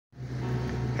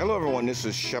Hello everyone, this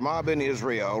is Shama bin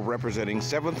Israel representing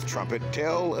 7th Trumpet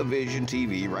Tel-A-Vision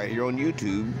TV right here on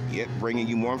YouTube, yet bringing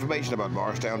you more information about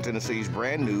Morristown, Tennessee's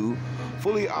brand new,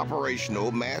 fully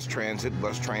operational mass transit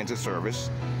bus transit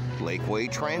service,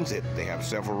 Lakeway Transit. They have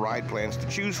several ride plans to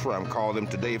choose from. Call them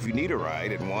today if you need a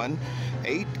ride at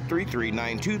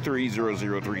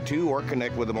 1-833-923-0032 or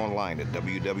connect with them online at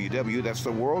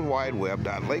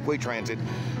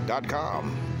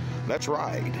www.worldwideweb.lakewaystransit.com. Let's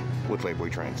ride with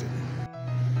Lakeway Transit.